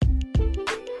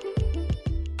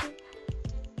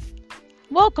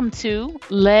Welcome to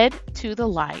Led to the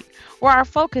Light, where our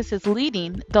focus is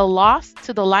leading the lost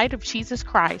to the light of Jesus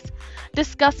Christ,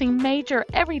 discussing major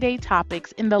everyday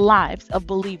topics in the lives of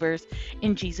believers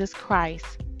in Jesus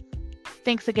Christ.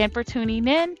 Thanks again for tuning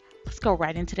in. Let's go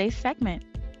right into today's segment.